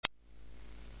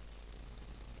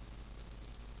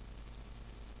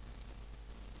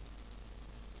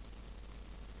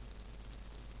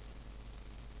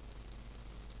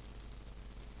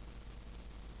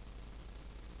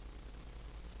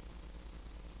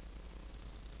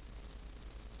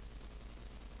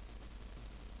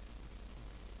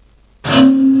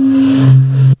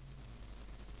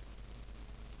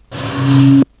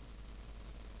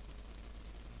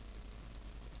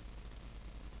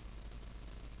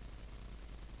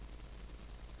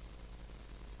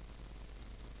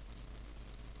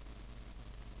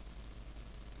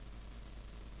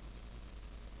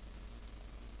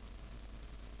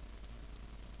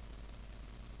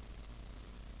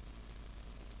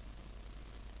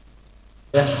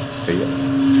Yeah.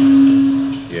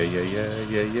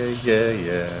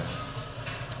 Yeah.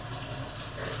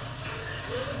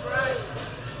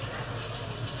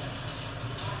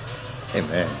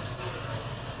 Amen.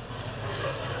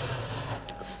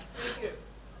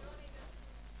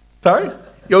 Sorry?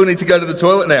 You all need to go to the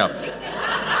toilet now.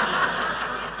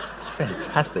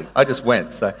 Fantastic. I just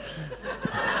went, so.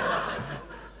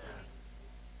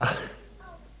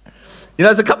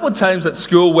 There's a couple of times at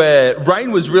school where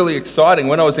rain was really exciting.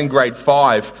 When I was in grade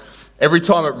 5, every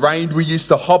time it rained, we used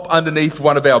to hop underneath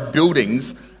one of our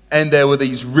buildings, and there were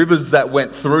these rivers that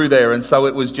went through there, and so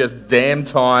it was just dam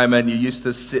time, and you used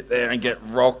to sit there and get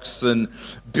rocks and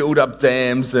build up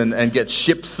dams and get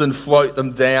ships and float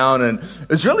them down, and it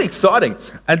was really exciting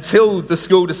until the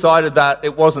school decided that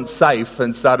it wasn't safe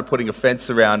and started putting a fence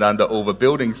around under all the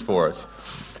buildings for us.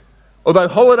 Although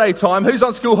holiday time, who's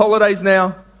on school holidays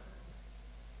now?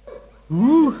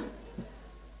 Woo.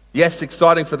 Yes,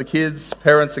 exciting for the kids.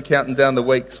 Parents are counting down the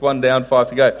weeks, 1 down, 5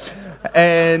 to go.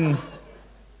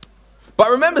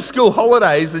 But remember, school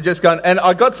holidays are just going, and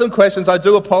I got some questions. I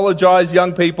do apologize,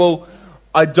 young people.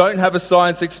 I don't have a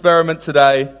science experiment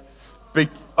today.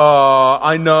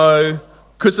 I know.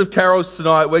 Because of carols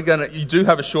tonight, you do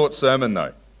have a short sermon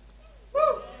though.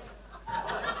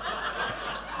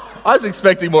 I was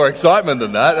expecting more excitement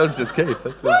than that. That was just Keith.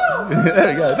 There we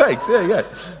go. Thanks. There you go.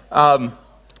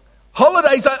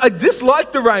 Holidays, I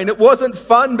disliked the rain. It wasn't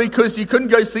fun because you couldn't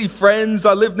go see friends.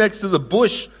 I lived next to the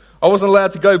bush. I wasn't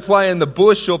allowed to go play in the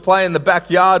bush or play in the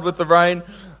backyard with the rain.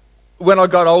 When I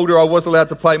got older, I was allowed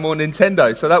to play more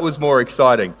Nintendo, so that was more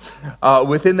exciting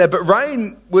within there. But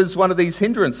rain was one of these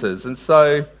hindrances, and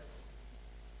so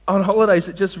on holidays,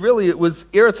 it was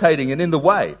irritating and in the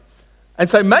way. And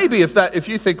so maybe if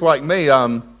you think like me,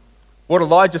 what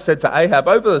Elijah said to Ahab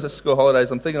over the school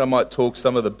holidays, I'm thinking I might talk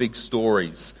some of the big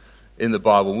stories in the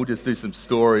Bible. We'll just do some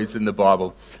stories in the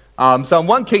Bible. So in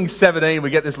 1 Kings 17, we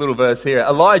get this little verse here.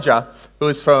 Elijah, who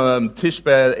is from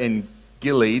Tishbe in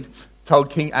Gilead,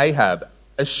 told King Ahab,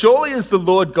 "As surely as the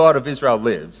Lord God of Israel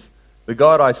lives, the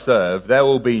God I serve, there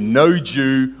will be no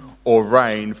dew or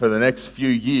rain for the next few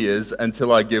years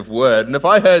until I give word." And if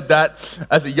I heard that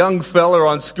as a young fella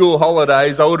on school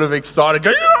holidays, I would have excited,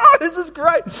 go, "Yeah, this is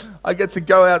great. I get to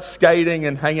go out skating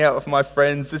and hang out with my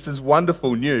friends. This is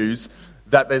wonderful news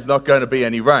that there's not going to be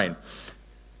any rain."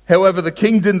 However, the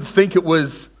king didn't think it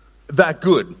was that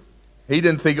good. He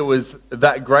didn't think it was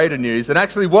that great a news. And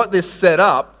actually what this set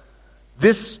up,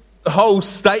 this whole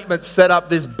statement set up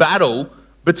this battle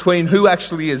between who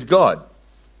actually is God.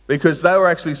 Because they were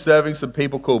actually serving some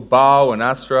people called Baal and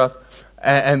Ashtaroth,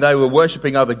 and they were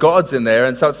worshipping other gods in there.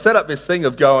 And so it set up this thing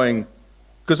of going,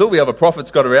 because all the other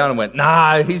prophets got around and went,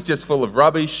 "Nah, he's just full of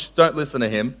rubbish. Don't listen to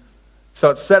him." So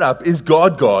it's set up, is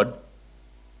God God?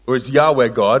 Or is Yahweh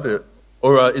God?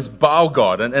 Or is Baal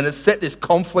God? And it set this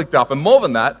conflict up. And more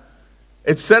than that,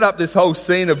 it set up this whole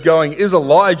scene of going, is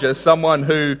Elijah someone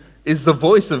who is the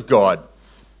voice of God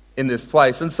in this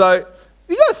place? And so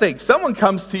you got to think, someone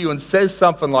comes to you and says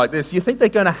something like this, you think they're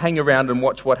going to hang around and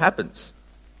watch what happens.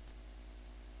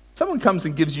 Someone comes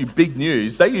and gives you big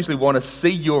news, they usually want to see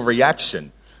your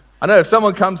reaction. I know if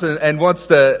someone comes and wants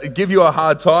to give you a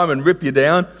hard time and rip you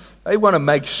down, they want to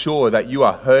make sure that you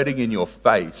are hurting in your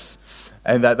face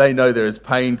and that they know there is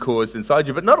pain caused inside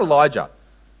you. But not Elijah.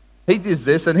 He does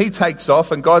this and he takes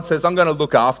off, and God says, "I'm going to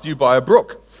look after you by a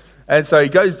brook." And so he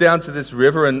goes down to this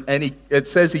river, and it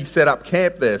says he set up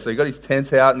camp there. So he got his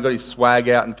tent out and got his swag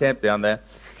out and camped down there.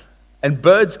 And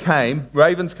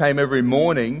ravens came every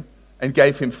morning and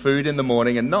gave him food in the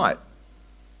morning and night.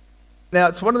 Now,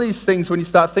 it's one of these things when you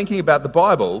start thinking about the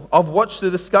Bible. I've watched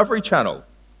the Discovery Channel.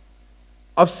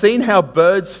 I've seen how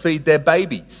birds feed their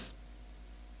babies.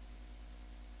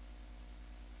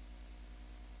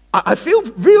 I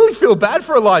really feel bad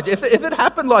for Elijah. If it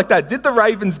happened like that, did the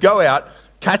ravens go out,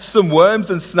 catch some worms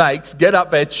and snakes, get up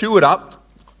there, chew it up,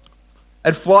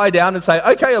 and fly down and say,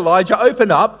 "Okay, Elijah, open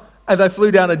up," and they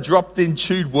flew down and dropped in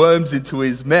chewed worms into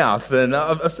his mouth? And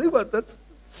I've seen what that's...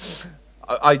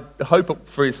 I hope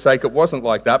for his sake it wasn't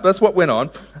like that, but that's what went on.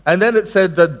 And then it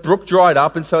said the brook dried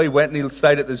up, and so he went and he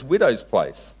stayed at this widow's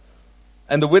place.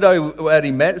 And the widow that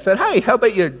he met said, "Hey, how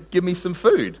about you give me some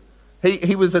food?"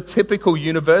 He was a typical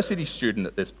university student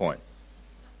at this point.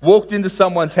 Walked into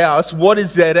someone's house, what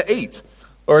is there to eat?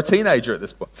 Or a teenager at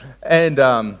this point. And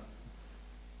so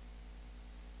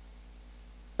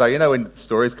when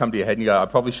stories come to your head and you go, "I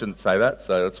probably shouldn't say that,"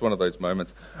 so that's one of those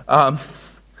moments.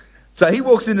 So he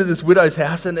walks into this widow's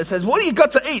house and it says, "What do you got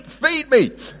to eat? Feed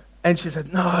me." And she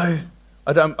said, "No,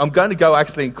 I don't. I'm going to go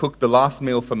actually and cook the last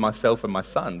meal for myself and my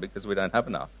son because we don't have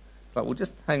enough." But we'll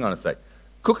just hang on a sec.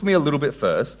 Cook me a little bit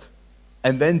first,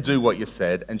 and then do what you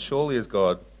said, and surely as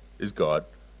God is God,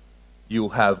 you'll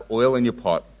have oil in your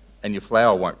pot and your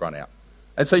flour won't run out.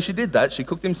 And so she did that. She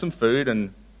cooked him some food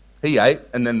and he ate,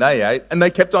 and then they ate, and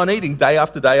they kept on eating day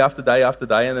after day after day after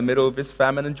day in the middle of this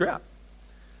famine and drought.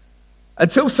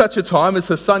 Until such a time as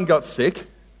her son got sick,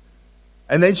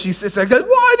 and then she says,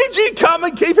 why did you come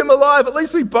and keep him alive? At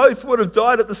least we both would have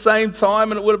died at the same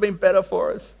time and it would have been better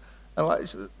for us. And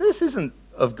this isn't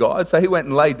of God. So he went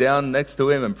and lay down next to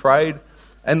him and prayed,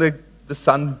 and the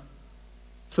son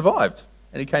survived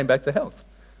and he came back to health.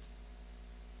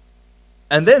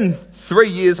 And then 3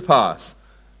 years pass.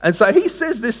 And so he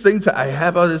says this thing to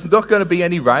Ahab, there's not going to be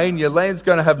any rain, your land's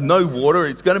going to have no water,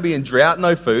 it's going to be in drought,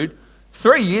 no food.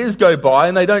 3 years go by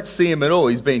and they don't see him at all.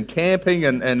 He's been camping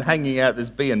and hanging out this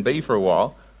B&B for a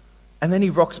while. And then he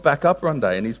rocks back up one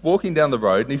day and he's walking down the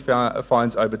road and he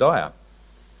finds Obadiah.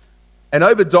 And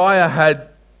Obadiah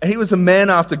he was a man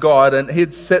after God, and he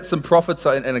had set some prophets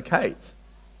in a cave.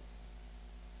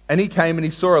 And he came and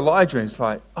he saw Elijah, and he's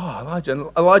like, oh, Elijah. And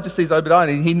Elijah sees Obadiah,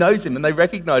 and he knows him, and they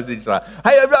recognize each other.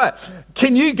 Hey, Obadiah,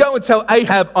 can you go and tell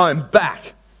Ahab I'm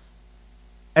back?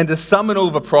 And to summon all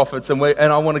the prophets, and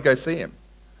I want to go see him.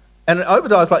 And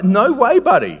Obadiah's like, no way,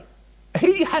 buddy.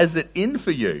 He has it in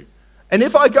for you. And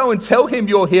if I go and tell him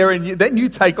you're here, and then you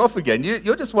take off again,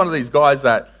 you're just one of these guys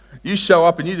that you show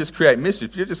up and you just create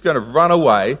mischief. You're just going to run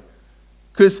away.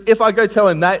 Because if I go tell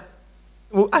him that,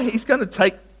 well, he's going to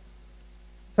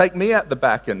take me out the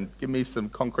back and give me some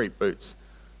concrete boots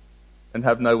and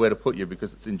have nowhere to put you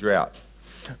because it's in drought.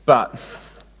 But,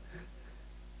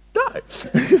 no.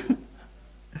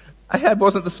 Ahab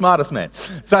wasn't the smartest man.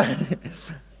 So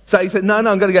he said, no, I'm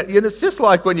going to go. It's just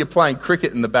like when you're playing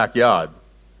cricket in the backyard.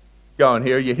 Go on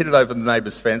here, you hit it over the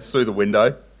neighbour's fence through the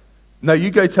window. No,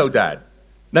 you go tell Dad.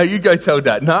 No, you go tell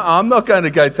Dad. No, I'm not going to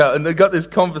go tell. And they've got this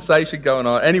conversation going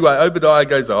on. Anyway, Obadiah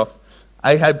goes off.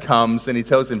 Ahab comes and he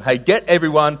tells him, hey, get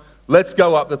everyone, let's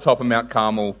go up the top of Mount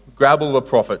Carmel, grab all the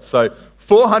prophets. So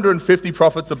 450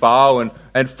 prophets of Baal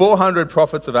and 400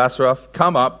 prophets of Asherah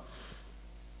come up,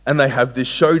 and they have this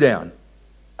showdown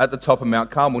at the top of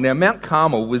Mount Carmel. Now, Mount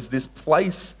Carmel was this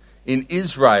place in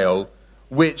Israel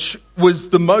which was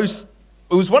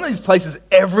it was one of these places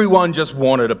everyone just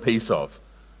wanted a piece of.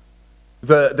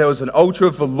 There was an altar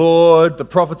of the Lord. The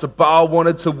prophets of Baal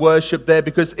wanted to worship there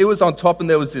because it was on top, and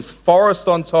there was this forest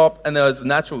on top, and there was a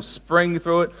natural spring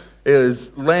through it. It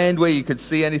was land where you could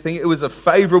see anything. It was a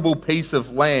favorable piece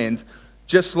of land,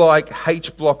 just like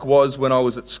H Block was when I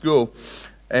was at school.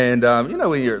 And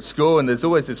when you're at school and there's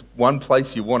always this one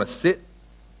place you want to sit,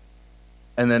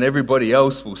 and then everybody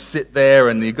else will sit there,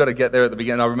 and you've got to get there at the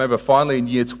beginning. I remember finally in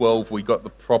year 12 we got the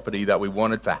property that we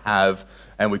wanted to have,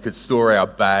 and we could store our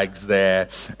bags there,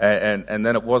 and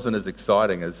then it wasn't as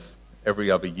exciting as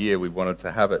every other year we wanted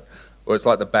to have it. Or it's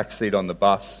like the back seat on the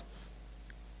bus.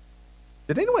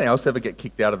 Did anyone else ever get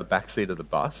kicked out of the back seat of the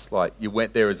bus? Like you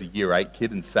went there as a year 8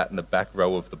 kid and sat in the back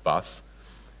row of the bus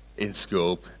in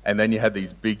school, and then you had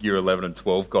these big year 11 and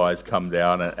 12 guys come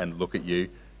down and look at you,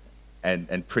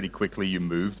 and pretty quickly you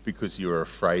moved because you were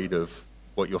afraid of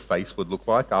what your face would look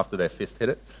like after their fist hit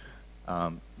it.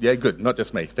 Yeah, good. Not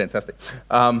just me. Fantastic.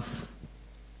 So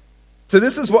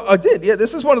this is what I did. Yeah,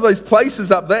 this is one of those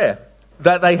places up there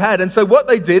that they had. And so what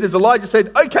they did is Elijah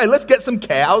said, okay, let's get some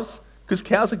cows, because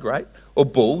cows are great, or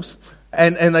bulls.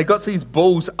 And they got these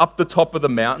bulls up the top of the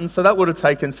mountain, so that would have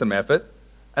taken some effort.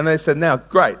 And they said, now,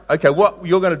 great. Okay, what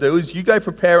you're going to do is you go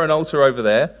prepare an altar over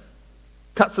there,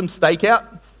 cut some steak out,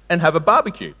 and have a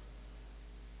barbecue.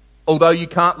 Although you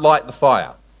can't light the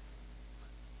fire.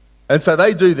 And so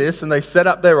they do this, and they set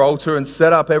up their altar and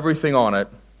set up everything on it.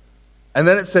 And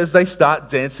then it says they start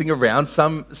dancing around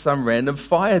some random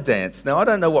fire dance. Now, I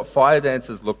don't know what fire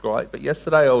dances look like, but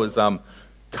yesterday I was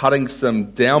cutting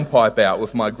some downpipe out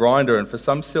with my grinder, and for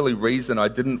some silly reason I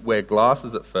didn't wear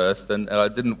glasses at first, and I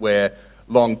didn't wear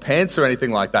long pants or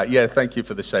anything like that. Yeah, thank you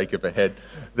for the shake of the head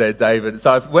there, David.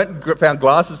 So I went and found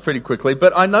glasses pretty quickly,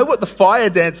 but I know what the fire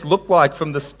dance looked like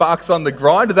from the sparks on the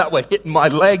grinder that were hitting my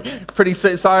leg pretty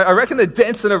soon. So I reckon they're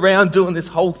dancing around doing this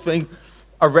whole thing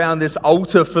around this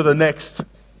altar for the next,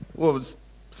 well, it was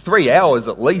 3 hours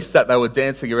at least that they were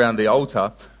dancing around the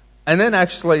altar. And then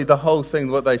actually the whole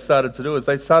thing, what they started to do is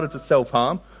they started to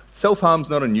self-harm. Self-harm's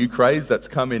not a new craze that's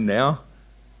come in now.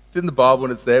 It's in the Bible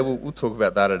and it's there. We'll talk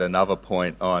about that at another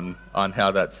point on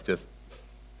how that's just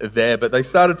there. But they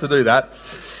started to do that.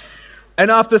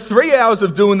 And after 3 hours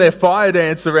of doing their fire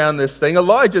dance around this thing,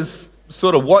 Elijah's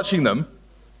sort of watching them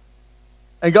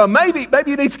and going, maybe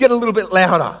you need to get a little bit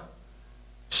louder.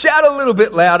 Shout a little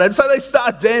bit louder. And so they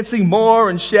start dancing more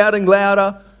and shouting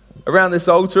louder around this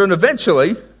altar. And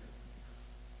eventually,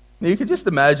 Now, you can just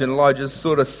imagine Elijah's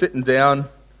sort of sitting down.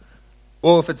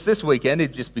 Well, if it's this weekend,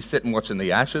 he'd just be sitting watching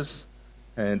The Ashes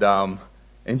and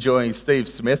enjoying Steve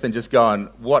Smith and just going,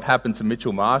 what happened to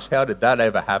Mitchell Marsh? How did that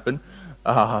ever happen?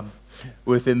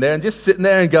 Within there, and just sitting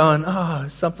there and going, oh,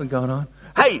 there's something going on.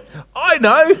 Hey, I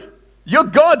know, your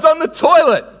God's on the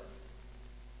toilet.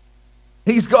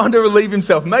 He's gone to relieve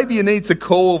himself. Maybe you need to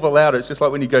call the louder. It's just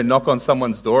like when you go knock on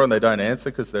someone's door and they don't answer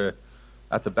because they're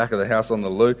at the back of the house on the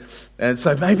loo. And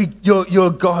so maybe your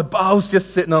God, Baal's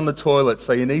just sitting on the toilet,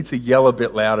 so you need to yell a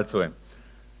bit louder to him.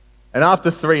 And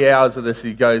after 3 hours of this,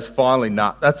 he goes, finally,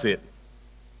 nah, that's it.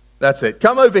 That's it.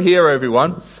 Come over here,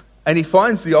 everyone. And he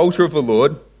finds the altar of the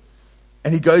Lord,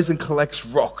 and he goes and collects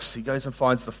rocks. He goes and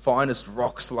finds the finest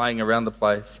rocks laying around the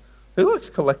place. Who likes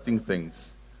collecting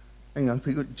things? Hang on,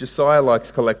 Josiah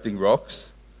likes collecting rocks.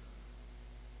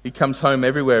 He comes home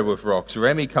everywhere with rocks.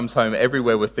 Remy comes home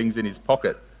everywhere with things in his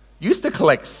pocket. You used to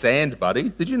collect sand, buddy.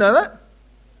 Did you know that?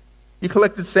 You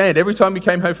collected sand every time you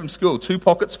came home from school. 2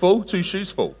 pockets full, 2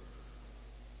 shoes full.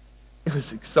 It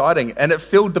was exciting, and it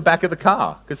filled the back of the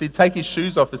car because he'd take his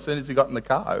shoes off as soon as he got in the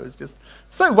car. It was just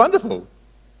so wonderful.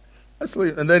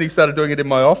 And then he started doing it in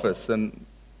my office, and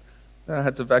then I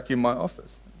had to vacuum my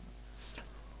office.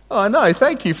 Oh, no,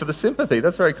 thank you for the sympathy.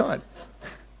 That's very kind.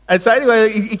 And so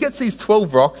anyway, he gets these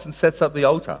 12 rocks and sets up the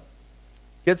altar.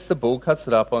 Gets the bull, cuts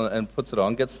it up and puts it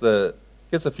on, gets a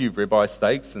few ribeye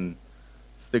steaks and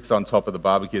sticks on top of the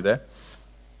barbecue there.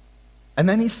 And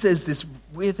then he says this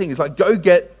weird thing. He's like, go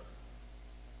get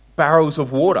barrels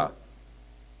of water.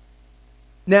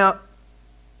 Now,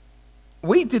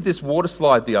 we did this water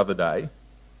slide the other day,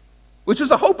 which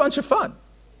was a whole bunch of fun.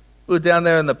 We were down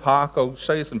there in the park. I'll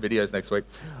show you some videos next week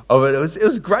of it. It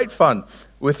was great fun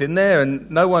within there, and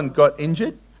no one got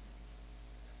injured.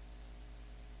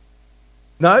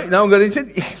 No one got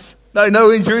injured? Yes.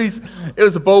 No injuries. It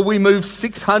was a ball. We moved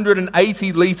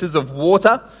 680 litres of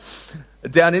water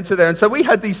down into there. And so we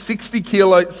had these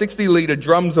 60-litre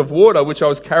drums of water, which I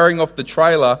was carrying off the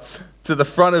trailer to the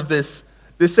front of this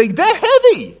thing. They're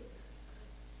heavy.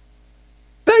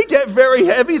 They get very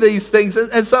heavy, these things.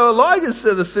 And so Elijah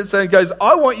sits there and goes,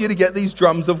 I want you to get these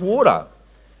drums of water.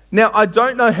 Now, I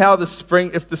don't know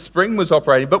if the spring was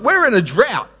operating, but we're in a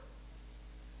drought.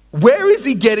 Where is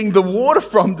he getting the water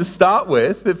from to start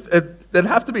with? There'd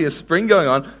have to be a spring going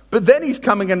on. But then he's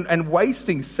coming and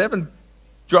wasting 7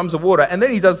 drums of water, and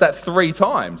then he does that 3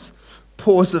 times.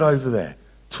 Pours it over there.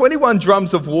 21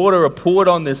 drums of water are poured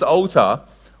on this altar.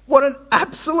 What an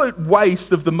absolute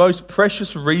waste of the most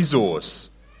precious resource.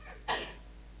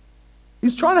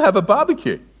 He's trying to have a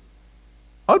barbecue.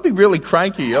 I'd be really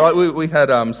cranky. We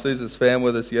had Susan's fam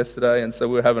with us yesterday, and so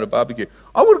we were having a barbecue.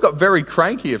 I would have got very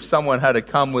cranky if someone had to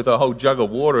come with a whole jug of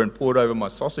water and poured over my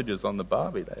sausages on the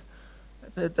barbie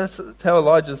there. That's how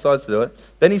Elijah decides to do it.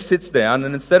 Then he sits down,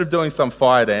 and instead of doing some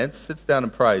fire dance, sits down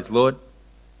and prays, Lord,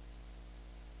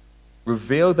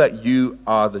 reveal that you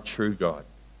are the true God.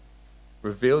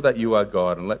 Reveal that you are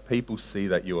God, and let people see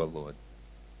that you are Lord.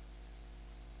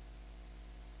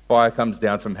 Fire comes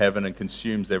down from heaven and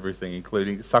consumes everything,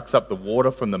 including sucks up the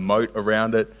water from the moat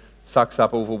around it, sucks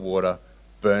up all the water,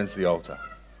 burns the altar.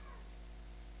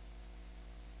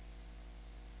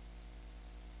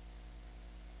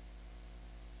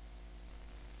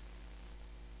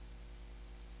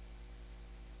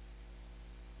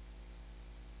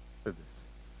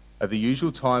 At the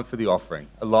usual time for the offering,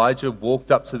 Elijah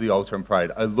walked up to the altar and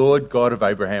prayed, O Lord God of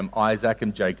Abraham, Isaac,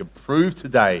 and Jacob, prove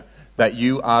today that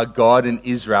you are God in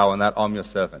Israel and that I'm your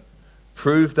servant.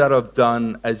 Prove that I've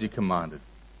done as you commanded.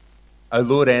 O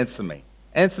Lord, answer me.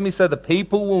 Answer me so the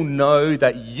people will know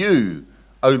that you,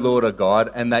 O Lord, are God,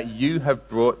 and that you have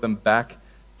brought them back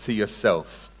to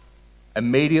yourself.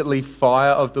 Immediately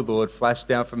fire of the Lord flashed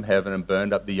down from heaven and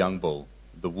burned up the young bull,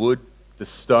 the wood, the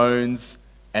stones,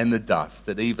 and the dust.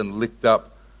 It even licked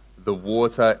up the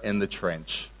water in the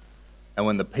trench. And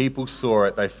when the people saw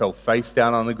it, they fell face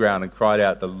down on the ground and cried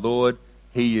out, the Lord,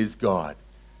 He is God.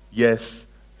 Yes,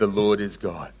 the Lord is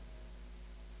God.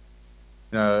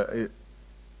 It's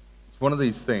one of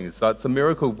these things. It's a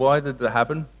miracle. Why did it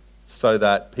happen? So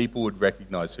that people would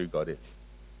recognize who God is.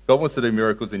 God wants to do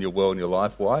miracles in your world and your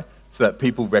life. Why? So that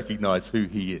people recognize who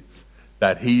He is.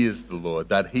 That He is the Lord.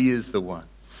 That He is the one.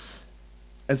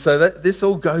 And so this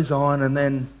all goes on, and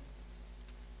then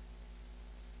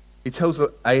he tells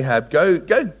Ahab,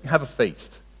 go have a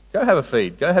feast. Go have a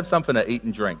feed. Go have something to eat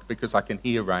and drink, because I can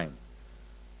hear rain.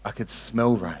 I can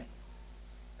smell rain.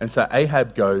 And so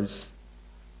Ahab goes,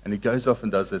 and he goes off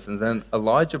and does this. And then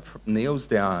Elijah kneels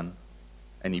down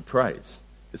and he prays.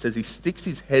 It says he sticks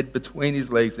his head between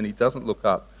his legs and he doesn't look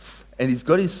up. And he's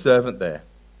got his servant there.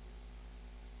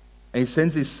 And he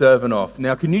sends his servant off.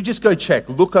 Now, can you just go check?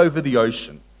 Look over the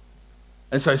ocean.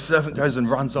 And so his servant goes and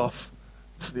runs off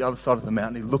to the other side of the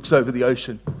mountain. He looks over the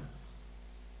ocean.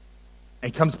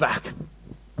 And he comes back.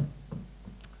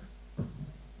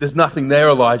 There's nothing there,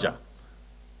 Elijah.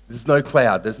 There's no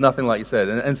cloud. There's nothing like you said.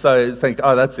 And so I think,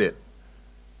 oh, that's it.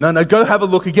 No, go have a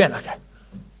look again. Okay.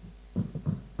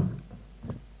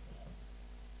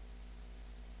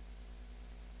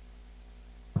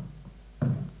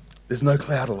 There's no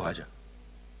cloud, Elijah.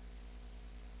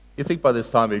 You think by this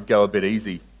time it'd go a bit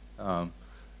easy. No,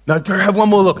 go have one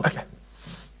more look. Okay.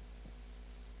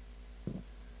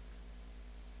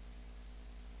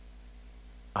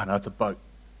 Oh, no, it's a boat.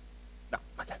 No,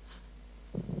 okay.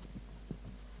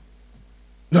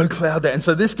 No cloud there. And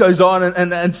so this goes on,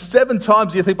 and 7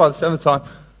 times, you think by the 7th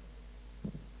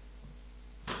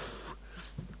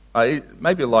time,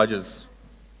 maybe Elijah's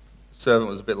servant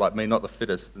was a bit like me, not the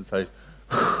fittest, and so he's,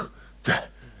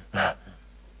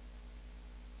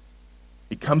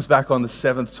 he comes back on the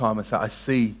 7th time and says, I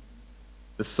see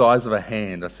the size of a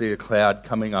hand. I see a cloud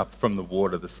coming up from the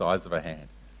water the size of a hand.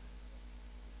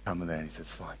 Coming there, and he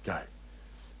says, fine, go.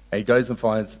 And he goes and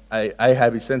finds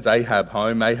Ahab. He sends Ahab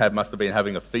home. Ahab must have been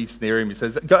having a feast near him. He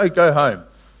says, go home.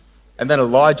 And then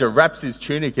Elijah wraps his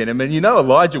tunic in him. And you know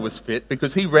Elijah was fit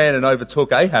because he ran and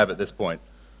overtook Ahab at this point.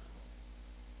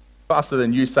 Faster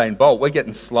than Usain Bolt. We're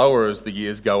getting slower as the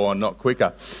years go on, not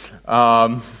quicker.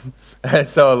 And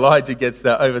so Elijah gets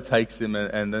there, overtakes him,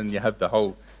 and then you have the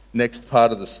whole next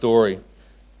part of the story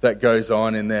that goes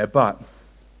on in there. But,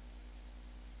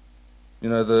 you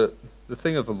know, the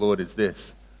thing of the Lord is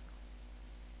this.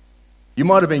 You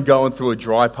might have been going through a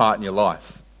dry part in your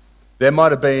life. There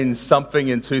might have been something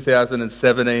in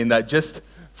 2017 that just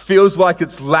feels like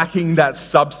it's lacking that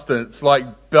substance,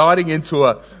 like biting into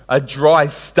a dry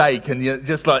steak, and you're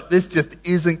just like, this just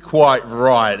isn't quite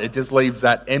right. It just leaves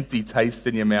that empty taste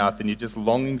in your mouth, and you're just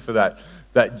longing for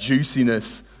that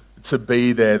juiciness to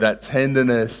be there, that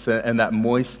tenderness and that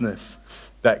moistness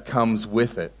that comes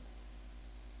with it.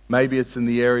 Maybe it's in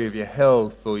the area of your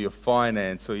health or your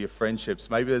finance or your friendships.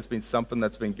 Maybe there's been something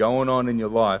that's been going on in your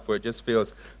life where it just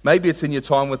feels, maybe it's in your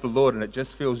time with the Lord and it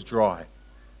just feels dry.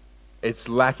 It's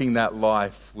lacking that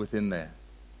life within there.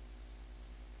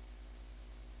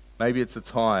 Maybe it's a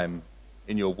time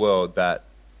in your world that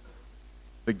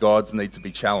the gods need to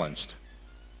be challenged.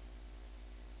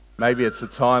 Maybe it's a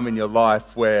time in your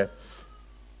life where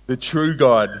the true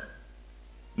God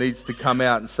needs to come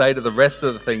out and say to the rest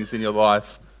of the things in your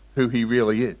life who he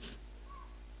really is.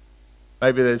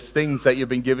 Maybe there's things that you've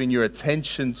been giving your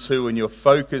attention to and your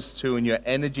focus to and your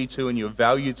energy to and your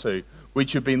value to,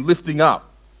 which you've been lifting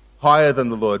up higher than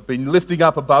the Lord, been lifting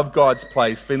up above God's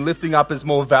place, been lifting up as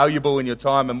more valuable in your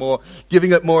time and more,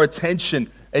 giving it more attention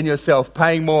in yourself,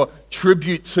 paying more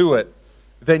tribute to it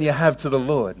than you have to the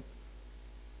Lord.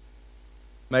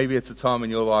 Maybe it's a time in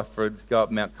your life for it to go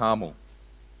up Mount Carmel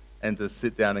and to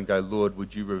sit down and go, Lord,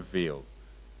 would you reveal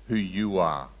who you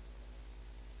are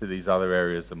to these other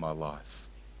areas of my life?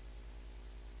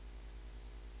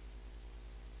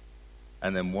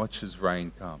 And then watch as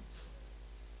rain comes.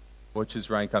 Watch as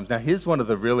rain comes. Now, here's one of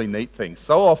the really neat things.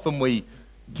 So often we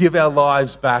give our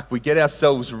lives back. We get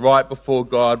ourselves right before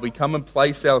God. We come and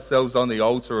place ourselves on the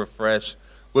altar afresh.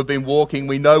 We've been walking.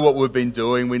 We know what we've been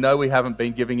doing. We know we haven't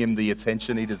been giving him the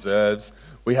attention he deserves.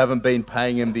 We haven't been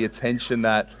paying him the attention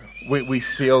that we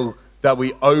feel that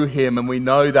we owe him, and we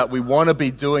know that we want to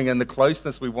be doing, and the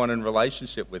closeness we want in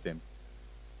relationship with him.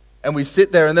 And we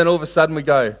sit there and then all of a sudden we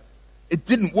go, it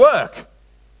didn't work.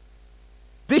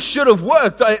 This should have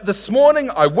worked. This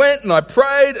morning I went and I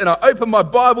prayed and I opened my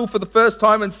Bible for the first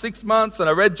time in 6 months and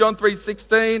I read John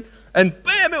 3:16 and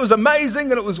bam, it was amazing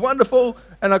and it was wonderful,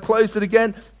 and I closed it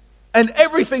again. And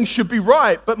everything should be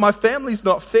right, but my family's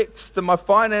not fixed and my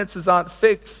finances aren't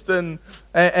fixed and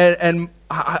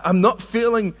I'm not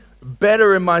feeling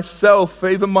better in myself.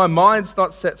 Even my mind's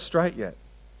not set straight yet.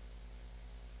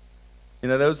 You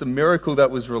know, there was a miracle that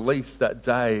was released that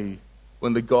day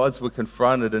when the gods were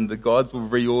confronted and the gods were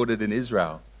reordered in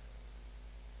Israel.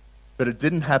 But it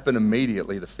didn't happen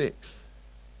immediately to fix.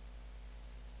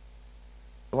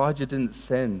 Elijah didn't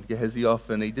send Gehazi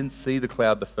off and he didn't see the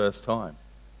cloud the first time.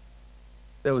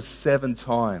 There was 7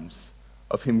 times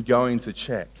of him going to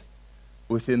check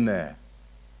within there.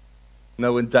 You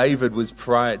know, when Daniel was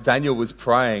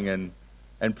praying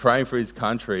and praying for his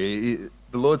country,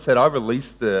 the Lord said, I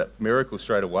released the miracle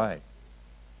straight away.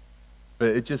 But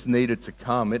it just needed to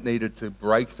come. It needed to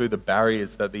break through the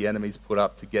barriers that the enemy's put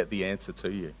up to get the answer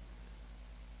to you.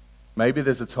 Maybe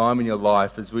there's a time in your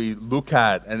life as we look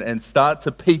at and start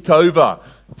to peek over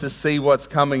to see what's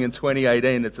coming in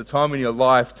 2018. It's a time in your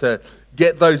life to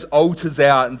get those altars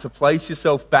out and to place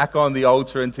yourself back on the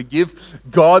altar and to give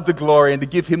God the glory and to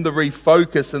give him the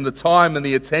refocus and the time and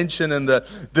the attention and the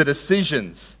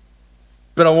decisions.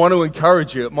 But I want to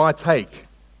encourage you, it might take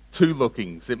 2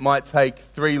 lookings, it might take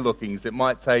 3 lookings, it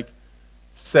might take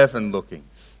 7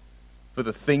 lookings for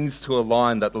the things to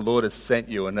align that the Lord has sent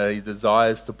you and that he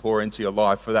desires to pour into your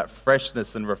life, for that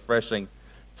freshness and refreshing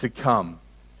to come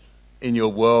in your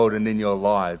world and in your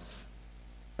lives.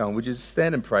 Now, would you just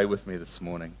stand and pray with me this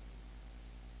morning?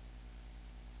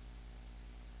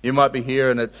 You might be here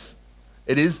and it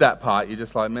is that part. You're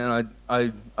just like, man,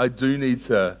 I do need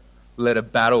to let a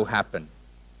battle happen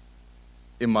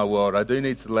in my world. I do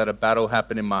need to let a battle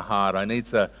happen in my heart. I need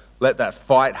to let that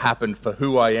fight happen for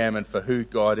who I am and for who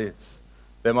God is.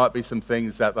 There might be some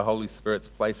things that the Holy Spirit's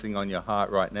placing on your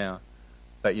heart right now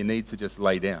that you need to just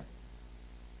lay down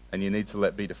and you need to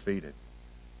let be defeated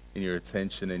in your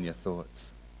attention and your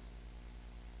thoughts.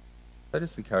 I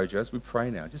just encourage you, as we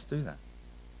pray now, just do that.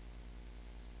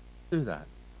 Do that.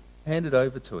 Hand it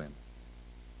over to him.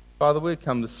 Father, we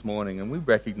come this morning and we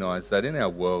recognize that in our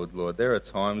world, Lord, there are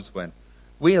times when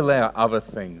we allow other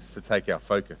things to take our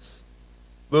focus.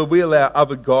 Lord, we allow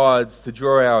other gods to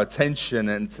draw our attention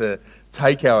and to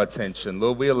take our attention.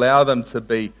 Lord, we allow them to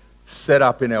be set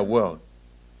up in our world.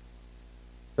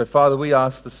 So, Father, we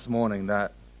ask this morning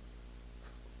that,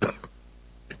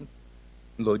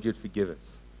 Lord, you'd forgive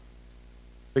us.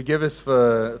 Forgive us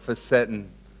for setting,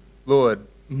 Lord,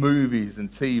 movies and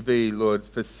TV, Lord,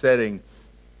 for setting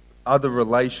other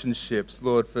relationships,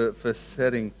 Lord, for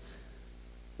setting,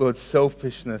 Lord,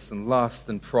 selfishness and lust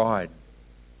and pride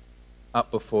up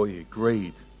before you,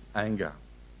 greed, anger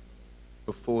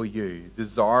before you,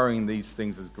 desiring these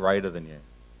things as greater than you.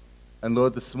 And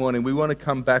Lord, this morning we want to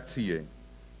come back to you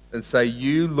and say,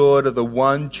 you, Lord, are the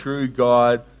one true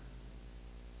God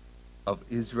of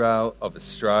Israel, of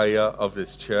Australia, of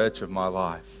this church, of my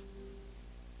life.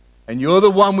 And you're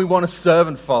the one we want to serve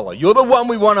and follow. You're the one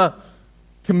we want to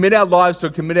commit our lives to,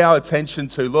 commit our attention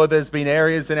to. Lord, there's been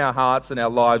areas in our hearts and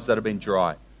our lives that have been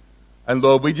dry. And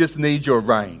Lord, we just need your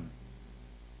rain.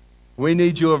 We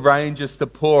need your rain just to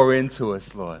pour into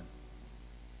us, Lord.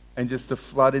 And just to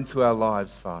flood into our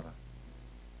lives, Father.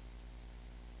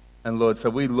 And Lord, so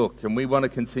we look and we want to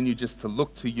continue just to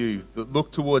look to you,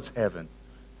 look towards heaven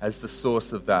as the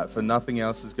source of that, for nothing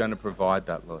else is going to provide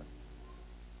that, Lord.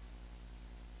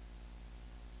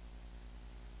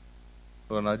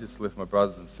 Lord, and I just lift my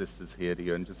brothers and sisters here to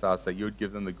you and just ask that you would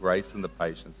give them the grace and the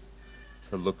patience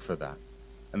to look for that.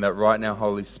 And that right now,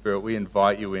 Holy Spirit, we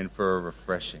invite you in for a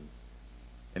refreshing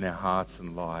in our hearts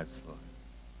and lives, Lord.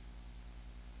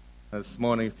 And this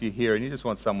morning, if you're here and you just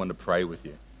want someone to pray with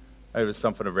you, maybe there's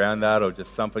something around that or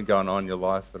just something going on in your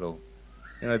life,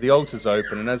 the altar's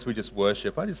open, and as we just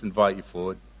worship, I just invite you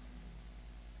forward.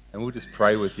 And we'll just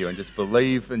pray with you and just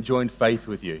believe and join faith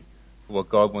with you for what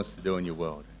God wants to do in your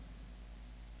world.